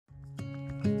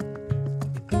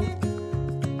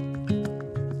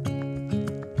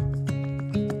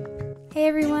Hey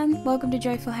everyone, welcome to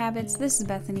Joyful Habits. This is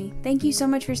Bethany. Thank you so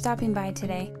much for stopping by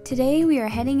today. Today we are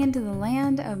heading into the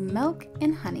land of milk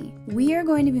and honey. We are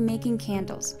going to be making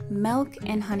candles, milk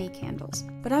and honey candles.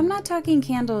 But I'm not talking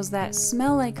candles that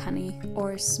smell like honey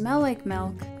or smell like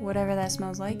milk, whatever that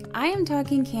smells like. I am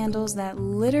talking candles that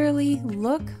literally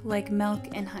look like milk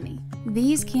and honey.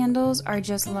 These candles are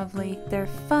just lovely. They're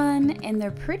fun and they're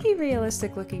pretty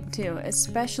realistic looking too,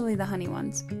 especially the honey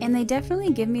ones. And they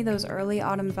definitely give me those early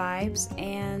autumn vibes.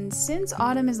 And since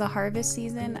autumn is the harvest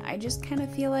season, I just kind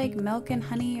of feel like milk and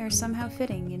honey are somehow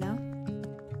fitting, you know?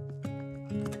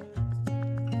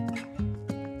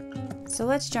 So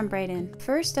let's jump right in.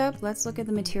 First up, let's look at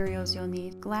the materials you'll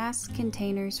need. Glass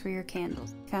containers for your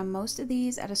candles. I found most of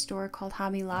these at a store called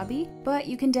Hobby Lobby, but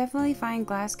you can definitely find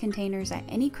glass containers at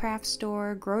any craft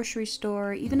store, grocery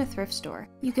store, even a thrift store.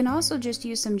 You can also just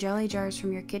use some jelly jars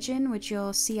from your kitchen, which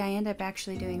you'll see I end up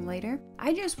actually doing later.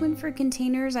 I just went for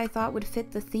containers I thought would fit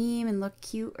the theme and look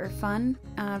cute or fun.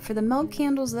 For the milk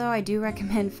candles though, I do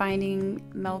recommend finding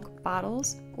milk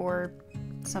bottles or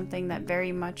something that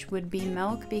very much would be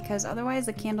milk, because otherwise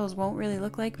the candles won't really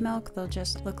look like milk, they'll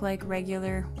just look like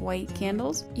regular white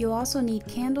candles. You'll also need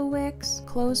candle wicks,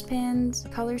 clothespins,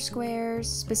 color squares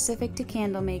specific to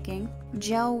candle making,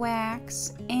 gel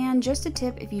wax, and just a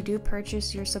tip, if you do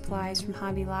purchase your supplies from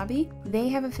Hobby Lobby, they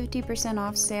have a 50%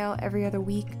 off sale every other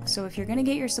week, so if you're gonna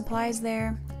get your supplies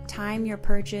there, time your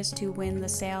purchase to when the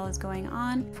sale is going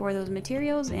on for those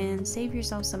materials and save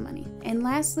yourself some money. And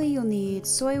lastly, you'll need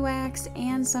soy wax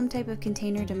and some type of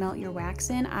container to melt your wax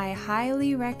in. I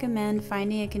highly recommend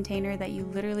finding a container that you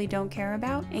literally don't care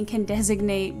about and can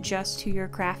designate just to your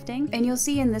crafting. And you'll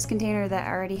see in this container that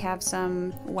I already have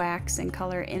some wax and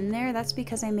color in there. That's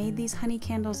because I made these honey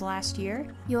candles last year.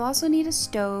 You'll also need a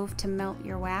stove to melt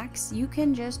your wax. You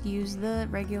can just use the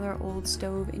regular old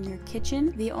stove in your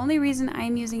kitchen. The only reason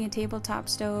I'm using a tabletop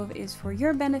stove is for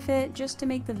your benefit, just to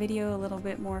make the video a little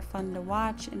bit more fun to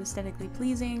watch and aesthetically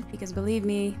pleasing, because believe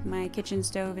me, my kitchen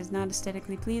stove is not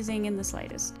aesthetically pleasing in the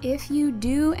slightest. If you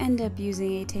do end up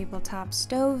using a tabletop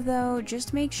stove though,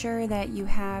 just make sure that you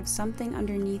have something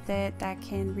underneath it that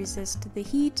can resist the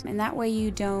heat, and that way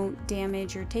you don't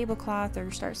damage your tablecloth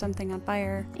or start something on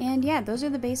fire. And yeah, those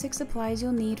are the basic supplies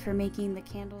you'll need for making the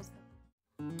candles.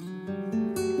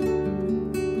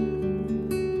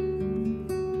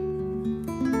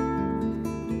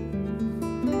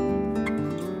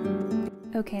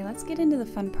 Okay, let's get into the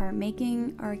fun part,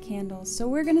 making our candles. So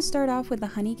we're gonna start off with the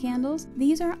honey candles.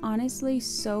 These are honestly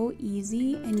so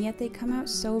easy, and yet they come out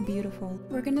so beautiful.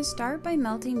 We're gonna start by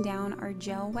melting down our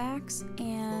gel wax,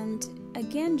 and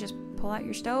again, just pull out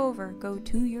your stove or go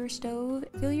to your stove.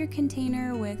 Fill your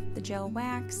container with the gel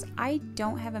wax. I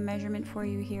don't have a measurement for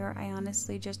you here. I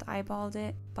honestly just eyeballed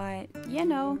it, but you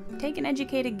know, take an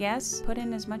educated guess, put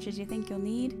in as much as you think you'll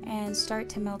need, and start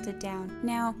to melt it down.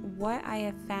 Now, what I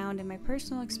have found in my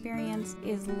personal experience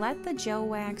is let the gel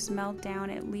wax melt down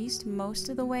at least most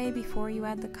of the way before you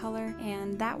add the color,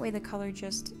 and that way the color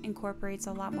just incorporates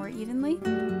a lot more evenly.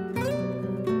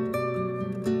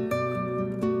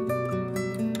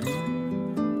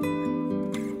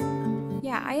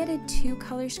 Yeah, I added 2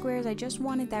 color squares. I just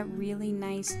wanted that really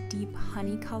nice deep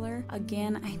honey color.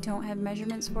 Again, I don't have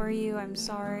measurements for you. I'm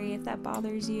sorry if that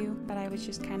bothers you, but I was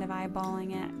just kind of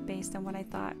eyeballing it based on what I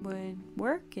thought would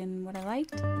work and what I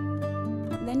liked.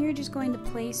 Then you're just going to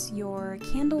place your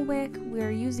candle wick.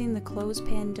 We're using the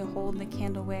clothespin to hold the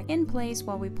candle wick in place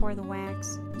while we pour the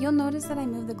wax. You'll notice that I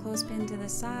moved the clothespin to the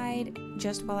side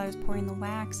just while I was pouring the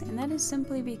wax, and that is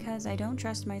simply because I don't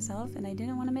trust myself and I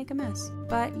didn't want to make a mess.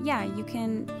 But yeah, you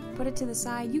can put it to the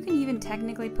side. You can even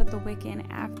technically put the wick in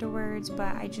afterwards,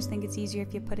 but I just think it's easier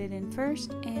if you put it in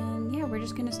first. And yeah, we're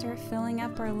just going to start filling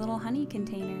up our little honey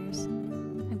containers.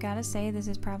 I've gotta say, this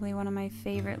is probably one of my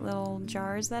favorite little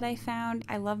jars that I found.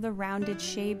 I love the rounded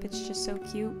shape, it's just so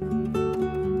cute.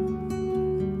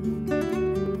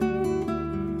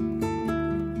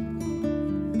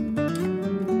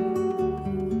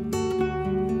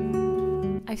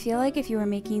 I feel like if you were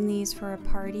making these for a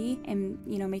party and,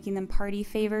 you know, making them party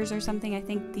favors or something, I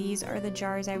think these are the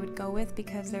jars I would go with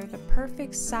because they're the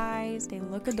perfect size, they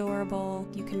look adorable,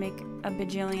 you can make a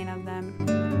bajillion of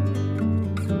them.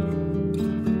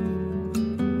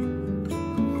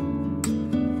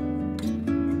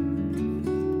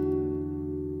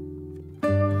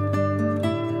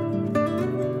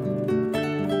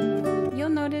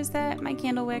 That my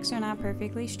candle wicks are not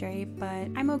perfectly straight, but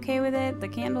I'm okay with it. The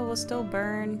candle will still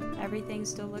burn, everything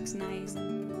still looks nice.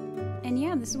 And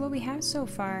yeah, this is what we have so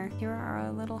far. Here are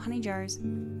our little honey jars.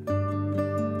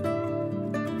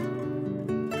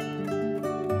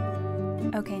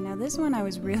 Okay, now this one I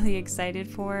was really excited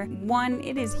for. 1,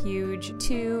 it is huge.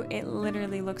 2, it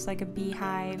literally looks like a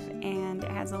beehive, and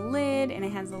it has a lid and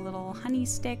it has a little honey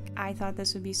stick. I thought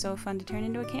this would be so fun to turn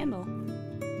into a candle.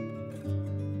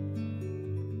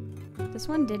 This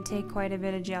one did take quite a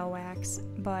bit of gel wax,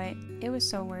 but it was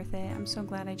so worth it. I'm so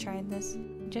glad I tried this.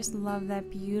 Just love that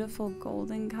beautiful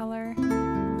golden color.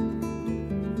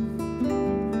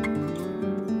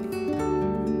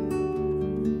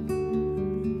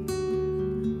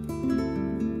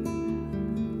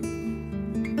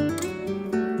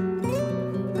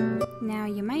 Now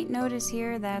you might notice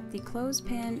here that the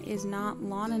clothespin is not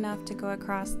long enough to go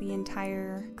across the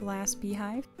entire glass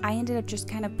beehive. I ended up just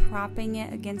kind of propping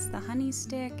it against the honey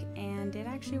stick, and it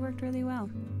actually worked really well.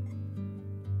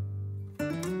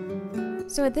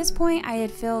 So at this point, I had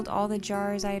filled all the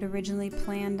jars I had originally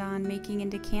planned on making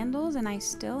into candles, and I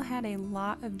still had a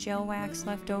lot of gel wax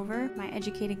left over. My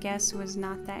educated guess was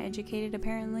not that educated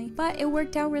apparently, but it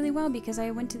worked out really well because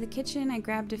I went to the kitchen, I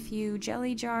grabbed a few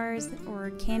jelly jars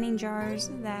or canning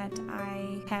jars that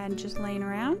I had just laying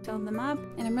around, filled them up,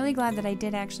 and I'm really glad that I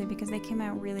did actually because they came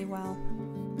out really well.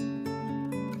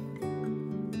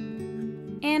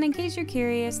 And in case you're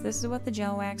curious, this is what the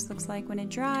gel wax looks like when it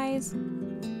dries.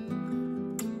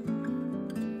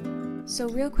 So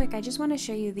real quick, I just want to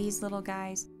show you these little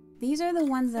guys. These are the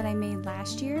ones that I made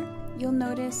last year. You'll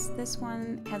notice this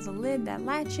one has a lid that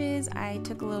latches. I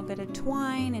took a little bit of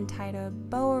twine and tied a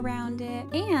bow around it.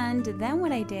 And then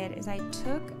what I did is I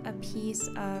took a piece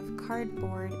of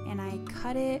cardboard and I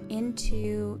cut it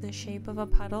into the shape of a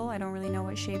puddle. I don't really know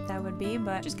what shape that would be,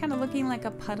 but just kind of looking like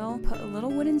a puddle. Put a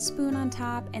little wooden spoon on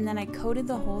top, and then I coated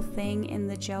the whole thing in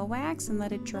the gel wax and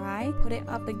let it dry. Put it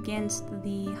up against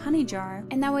the honey jar,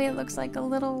 and that way it looks like a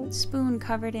little spoon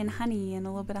covered in honey and a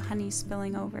little bit of honey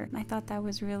spilling over. And I thought that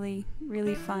was really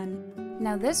fun.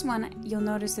 Now this one, you'll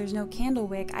notice there's no candle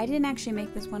wick. I didn't actually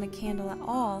make this one a candle at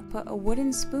all. Put a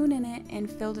wooden spoon in it and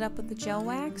filled it up with the gel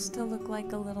wax to look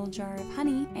like a little jar of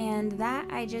honey, and that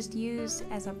I just used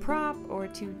as a prop or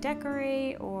to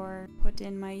decorate or put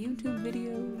in my YouTube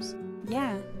videos.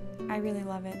 Yeah, I really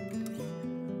love it.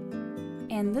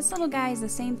 And this little guy is the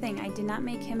same thing. I did not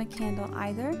make him a candle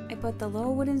either. I put the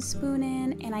little wooden spoon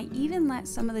in, and I even let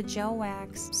some of the gel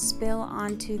wax spill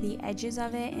onto the edges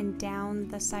of it and down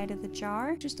the side of the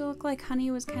jar, just to look like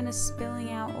honey was kind of spilling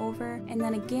out over. And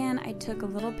then again, I took a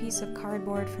little piece of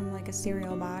cardboard from like a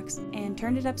cereal box and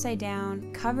turned it upside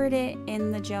down, covered it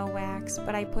in the gel wax,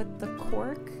 but I put the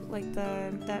cork, like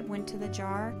that went to the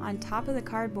jar, on top of the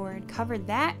cardboard, covered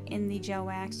that in the gel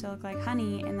wax to look like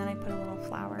honey, and then I put a little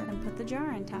flower and put the jar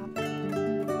on top.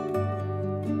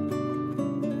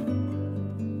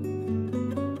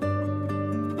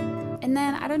 And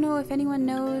then I don't know if anyone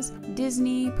knows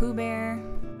Disney Pooh Bear.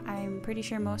 I'm pretty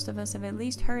sure most of us have at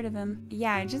least heard of him.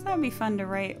 Yeah, I just thought it'd be fun to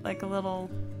write like a little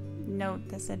note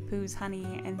that said Pooh's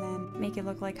honey and then make it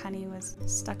look like honey was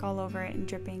stuck all over it and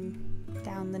dripping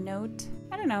down the note.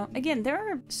 I don't know. Again, there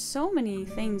are so many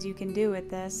things you can do with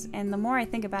this, and the more I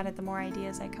think about it, the more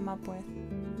ideas I come up with.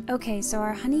 Okay, so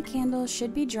our honey candle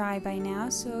should be dry by now,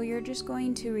 so you're just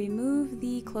going to remove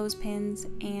the clothespins,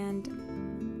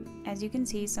 and as you can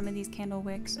see, some of these candle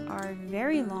wicks are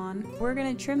very long. We're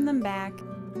gonna trim them back,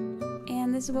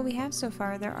 and this is what we have so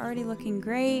far. They're already looking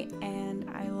great, and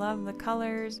I love the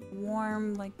colors.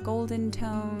 Warm, like golden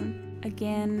tone.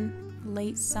 Again,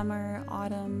 late summer,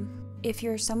 autumn. If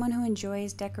you're someone who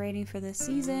enjoys decorating for the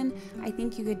season, I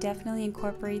think you could definitely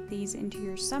incorporate these into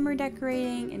your summer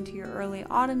decorating, into your early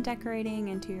autumn decorating,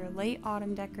 into your late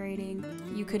autumn decorating.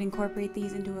 You could incorporate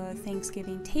these into a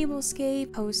Thanksgiving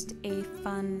tablescape, host a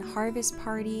fun harvest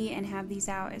party and have these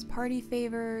out as party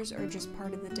favors or just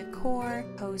part of the decor,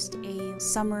 host a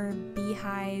summer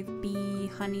beehive, bee,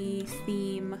 honey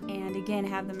theme, and again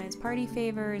have them as party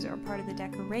favors or part of the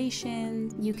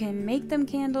decorations. You can make them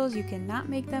candles, you can not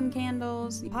make them candles.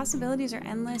 The possibilities are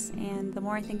endless, and the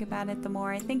more I think about it, the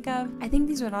more I think of. I think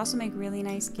these would also make really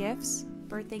nice gifts.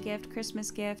 Birthday gift, Christmas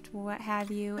gift, what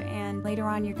have you, and later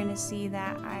on you're going to see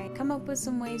that I come up with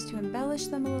some ways to embellish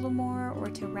them a little more or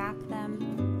to wrap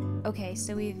them. Okay,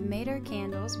 so we've made our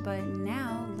candles, but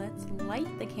now let's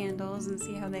light the candles and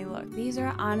see how they look. These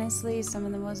are honestly some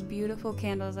of the most beautiful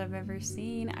candles I've ever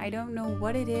seen. I don't know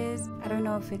what it is. I don't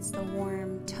know if it's the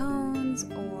warm tones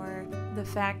or the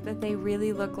fact that they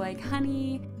really look like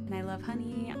honey, and I love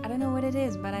honey. I don't know what it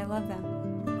is, but I love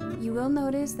them. You will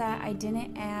notice that I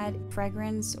didn't add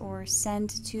fragrance or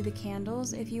scent to the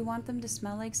candles. If you want them to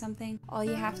smell like something, all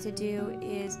you have to do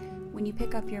is When you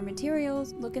pick up your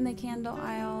materials, look in the candle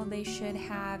aisle. They should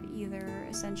have either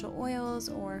essential oils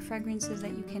or fragrances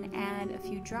that you can add a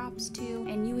few drops to,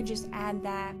 and you would just add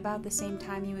that about the same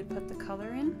time you would put the color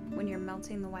in when you're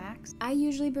melting the wax. I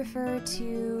usually prefer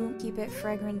to keep it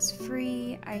fragrance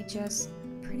free. I just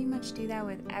pretty much do that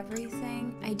with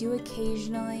everything. I do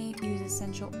occasionally use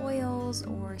essential oils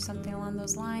or something along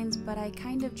those lines, but I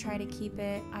kind of try to keep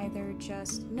it either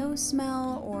just no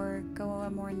smell or go a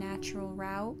more natural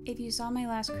route. If you saw my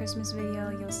last Christmas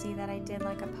video, you'll see that I did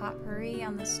like a potpourri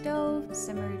on the stove,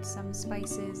 simmered some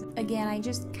spices. Again, I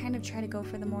just kind of try to go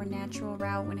for the more natural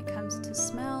route when it comes to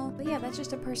smell. But yeah, that's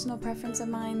just a personal preference of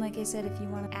mine. Like I said, if you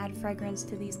want to add fragrance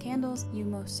to these candles, you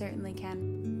most certainly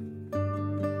can.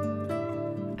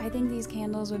 I think these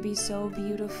candles would be so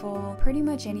beautiful pretty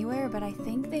much anywhere, but I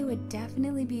think they would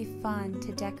definitely be fun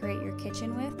to decorate your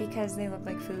kitchen with because they look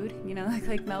like food, you know,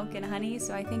 like milk and honey.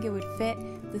 So I think it would fit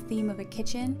the theme of a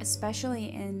kitchen,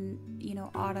 especially in, you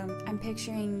know, autumn. I'm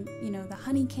picturing, you know, the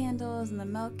honey candles and the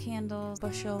milk candles,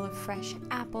 bushel of fresh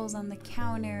apples on the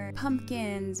counter,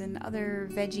 pumpkins and other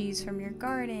veggies from your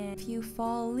garden, a few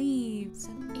fall leaves,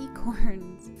 some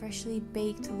acorns, freshly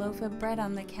baked loaf of bread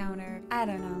on the counter. I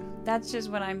don't know. That's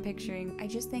just what I'm picturing. I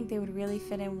just think they would really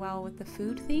fit in well with the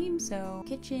food theme. So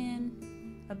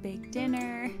kitchen, a big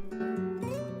dinner.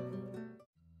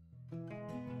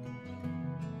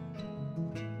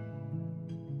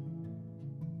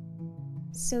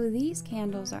 So these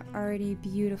candles are already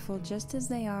beautiful just as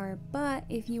they are, but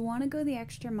if you want to go the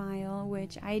extra mile,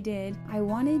 which I did, I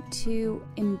wanted to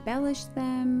embellish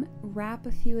them, wrap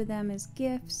a few of them as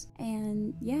gifts,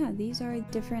 and yeah, these are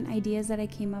different ideas that I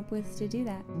came up with to do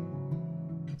that.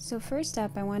 So first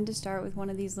up, I wanted to start with one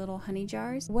of these little honey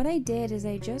jars. What I did is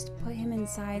I just put him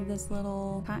inside this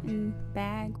little cotton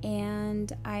bag,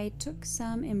 and I took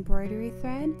some embroidery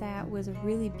thread that was a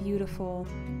really beautiful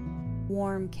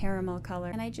warm caramel color,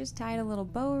 and I just tied a little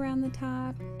bow around the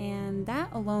top, and that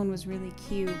alone was really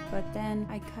cute. But then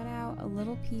I cut out a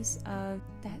little piece of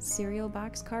that cereal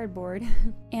box cardboard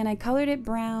and I colored it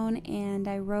brown, and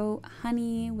I wrote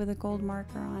honey with a gold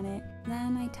marker on it.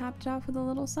 Then I topped it off with a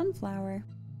little sunflower.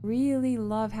 Really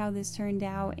love how this turned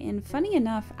out, and funny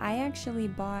enough, I actually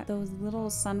bought those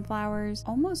little sunflowers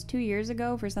almost 2 years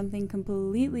ago for something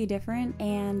completely different,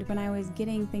 and when I was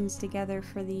getting things together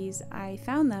for these, I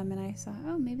found them and I thought,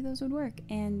 oh, maybe those would work,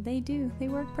 and they do. They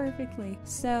work perfectly.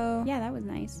 So yeah, that was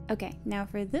nice. Okay, now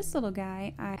for this little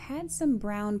guy, I had some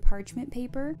brown parchment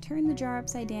paper, turned the jar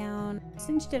upside down,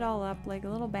 cinched it all up like a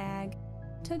little bag,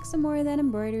 took some more of that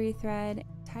embroidery thread,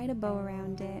 tied a bow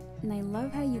around it, and I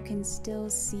love how you can still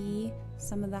see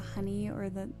some of the honey or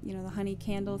the honey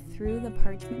candle through the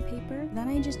parchment paper. Then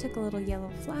I just took a little yellow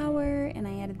flower and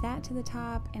I added that to the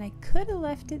top, and I could have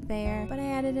left it there, but I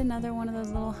added another one of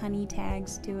those little honey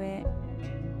tags to it.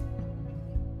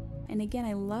 And again,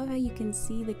 I love how you can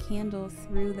see the candle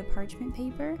through the parchment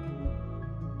paper.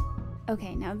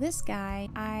 Okay, now this guy,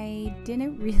 I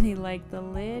didn't really like the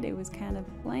lid. It was kind of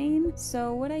plain.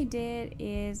 So what I did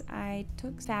is I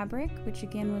took fabric, which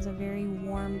again was a very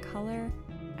warm color.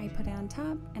 I put it on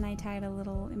top and I tied a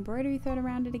little embroidery thread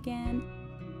around it again.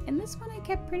 And this one I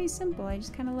kept pretty simple. I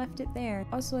just kind of left it there.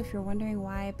 Also, if you're wondering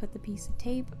why I put the piece of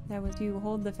tape, that was to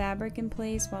hold the fabric in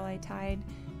place while I tied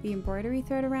the embroidery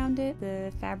thread around it.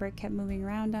 The fabric kept moving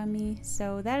around on me,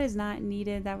 so that is not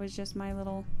needed. That was just my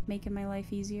little making my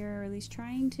life easier, or at least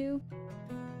trying to.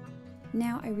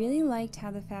 Now, I really liked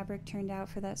how the fabric turned out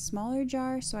for that smaller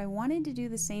jar, so I wanted to do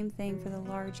the same thing for the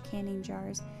large canning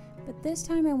jars. But this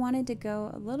time I wanted to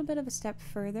go a little bit of a step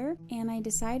further, and I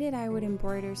decided I would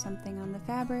embroider something on the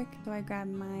fabric. So I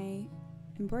grabbed my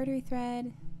embroidery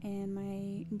thread and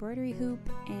my embroidery hoop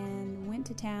and went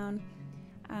to town.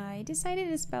 I decided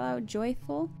to spell out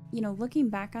joyful. You know, looking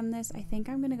back on this, I think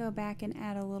I'm gonna go back and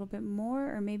add a little bit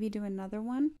more, or maybe do another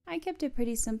one. I kept it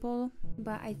pretty simple,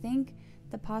 but I think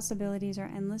the possibilities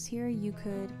are endless here. You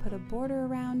could put a border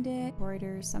around it,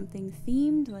 embroider something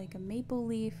themed like a maple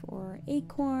leaf or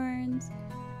acorns,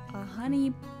 a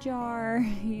honey jar,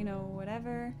 you know,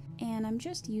 whatever. And I'm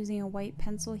just using a white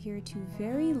pencil here to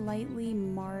very lightly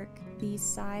mark the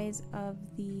size of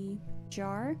the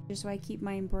jar, just so I keep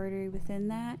my embroidery within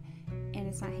that and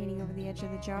it's not hanging over the edge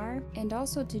of the jar, and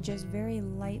also to just very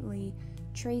lightly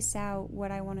trace out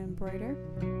what I want to embroider.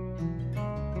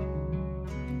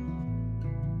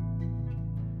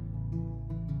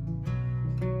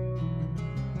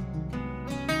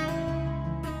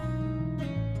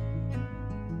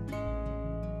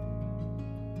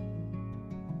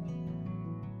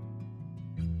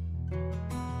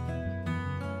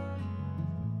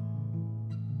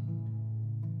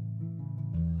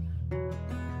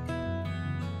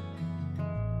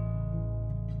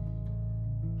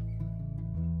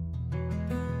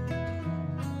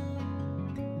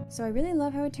 So I really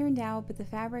love how it turned out, but the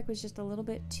fabric was just a little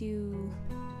bit too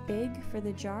big for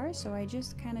the jar, so I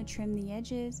just kind of trimmed the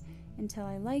edges until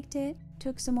I liked it.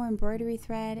 Took some more embroidery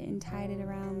thread and tied it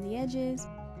around the edges,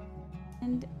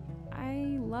 and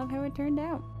I love how it turned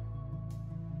out.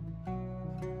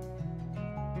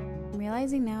 I'm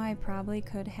realizing now I probably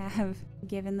could have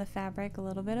given the fabric a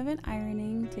little bit of an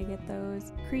ironing to get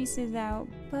those creases out,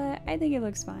 but I think it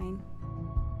looks fine.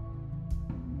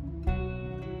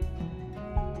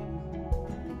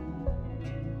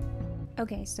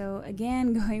 Okay, so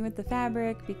again, going with the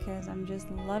fabric because I'm just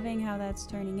loving how that's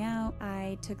turning out.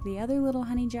 I took the other little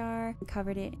honey jar,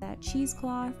 covered it with that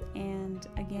cheesecloth, and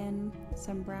again,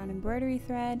 some brown embroidery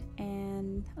thread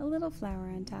and a little flower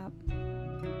on top.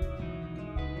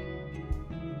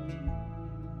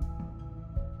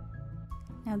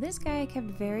 Now this guy I kept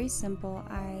very simple.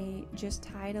 I just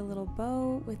tied a little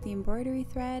bow with the embroidery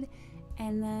thread,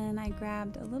 and then I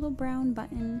grabbed a little brown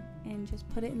button and just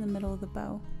put it in the middle of the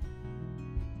bow.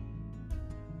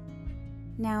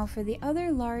 Now for the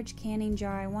other large canning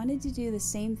jar, I wanted to do the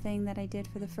same thing that I did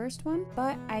for the first one,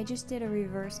 but I just did a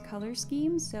reverse color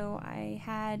scheme. So I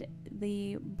had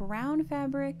the brown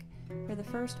fabric for the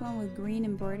first one with green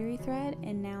embroidery thread,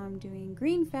 and now I'm doing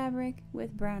green fabric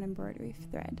with brown embroidery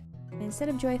thread. And instead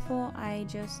of joyful, I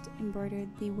just embroidered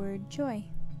the word joy,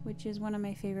 which is one of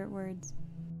my favorite words.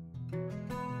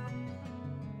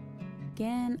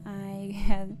 Again, I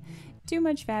had too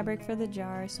much fabric for the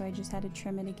jar, so I just had to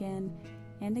trim it again.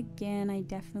 And again, I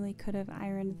definitely could have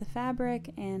ironed the fabric,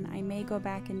 and I may go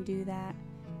back and do that,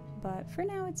 but for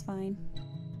now it's fine.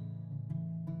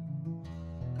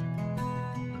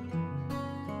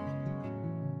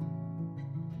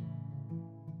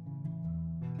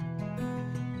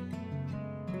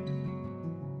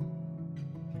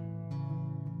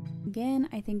 Again,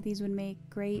 I think these would make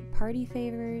great party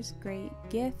favors, great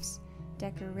gifts,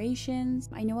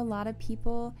 decorations. I know a lot of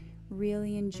people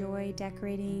really enjoy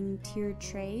decorating tiered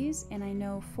trays, and I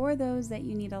know for those that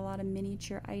you need a lot of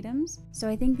miniature items. So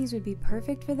I think these would be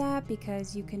perfect for that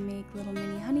because you can make little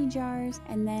mini honey jars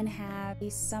and then have a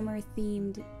summer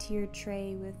themed tiered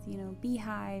tray with, you know,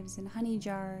 beehives and honey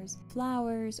jars,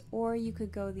 flowers, or you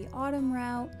could go the autumn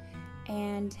route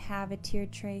and have a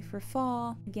tiered tray for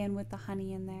fall, again with the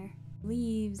honey in there.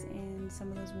 Leaves and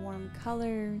some of those warm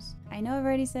colors. I know I've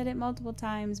already said it multiple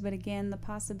times, but again, the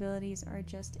possibilities are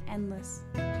just endless.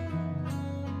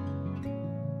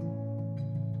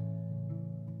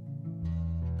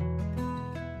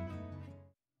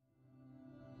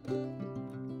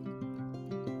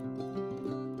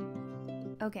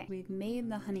 Okay, we've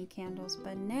made the honey candles,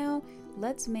 but now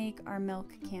let's make our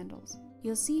milk candles.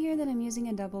 You'll see here that I'm using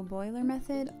a double boiler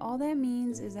method. All that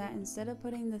means is that instead of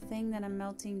putting the thing that I'm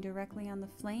melting directly on the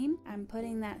flame, I'm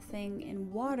putting that thing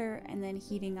in water and then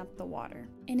heating up the water.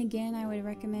 And again, I would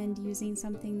recommend using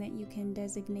something that you can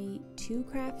designate to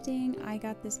crafting. I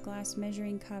got this glass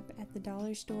measuring cup at the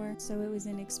dollar store, so it was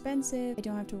inexpensive. I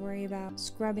don't have to worry about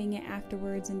scrubbing it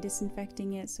afterwards and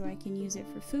disinfecting it so I can use it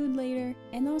for food later.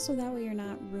 And also that way you're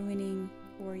not ruining,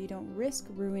 or you don't risk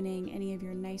ruining, any of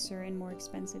your nicer and more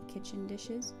expensive kitchen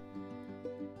dishes.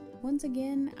 Once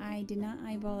again, I did not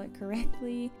eyeball it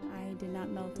correctly. I did not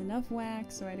melt enough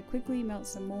wax, so I had to quickly melt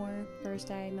some more.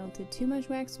 First I melted too much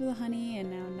wax for the honey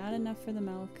and now not enough for the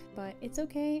milk, but it's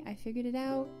okay, I figured it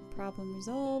out, problem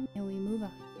resolved, and we move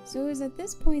on. So it was at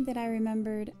this point that I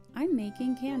remembered I'm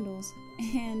making candles,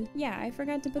 and yeah, I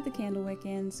forgot to put the candle wick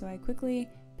in, so I quickly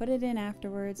put it in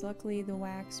afterwards. Luckily the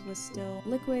wax was still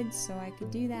liquid, so I could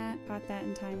do that. Caught that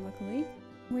in time, luckily.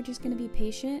 We're just going to be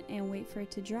patient and wait for it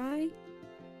to dry.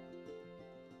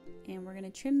 And we're going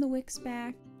to trim the wicks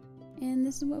back, and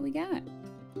this is what we got.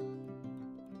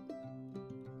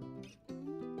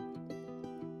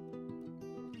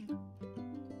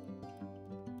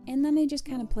 And then I just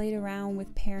kind of played around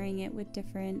with pairing it with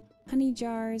different honey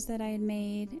jars that I had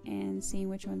made and seeing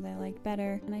which ones I liked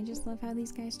better. And I just love how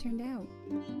these guys turned out.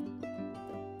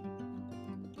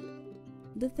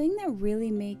 The thing that really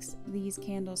makes these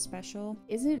candles special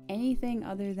isn't anything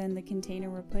other than the container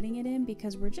we're putting it in,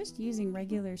 because we're just using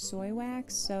regular soy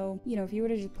wax. So, you know, if you were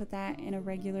to just put that in a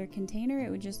regular container, it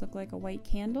would just look like a white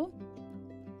candle.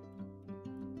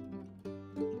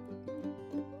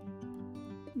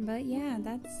 But yeah,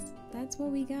 that's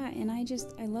what we got, and I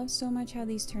love so much how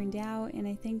these turned out, and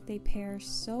I think they pair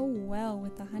so well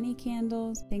with the honey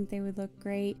candles. I think they would look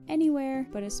great anywhere,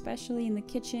 but especially in the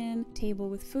kitchen, table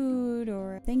with food,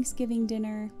 or Thanksgiving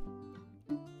dinner.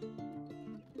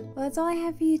 Well, that's all I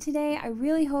have for you today. I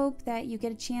really hope that you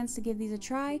get a chance to give these a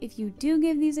try. If you do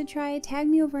give these a try, tag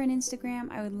me over on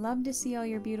Instagram. I would love to see all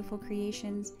your beautiful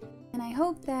creations. And I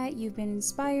hope that you've been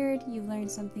inspired, you've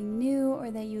learned something new, or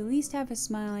that you at least have a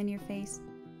smile on your face.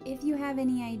 If you have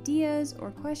any ideas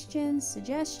or questions,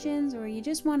 suggestions, or you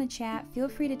just want to chat, feel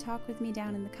free to talk with me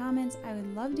down in the comments. I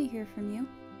would love to hear from you.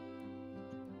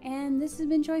 And this has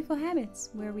been Joyful Habits,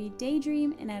 where we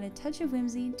daydream and add a touch of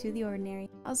whimsy to the ordinary.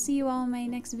 I'll see you all in my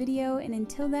next video, and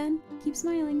until then, keep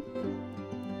smiling.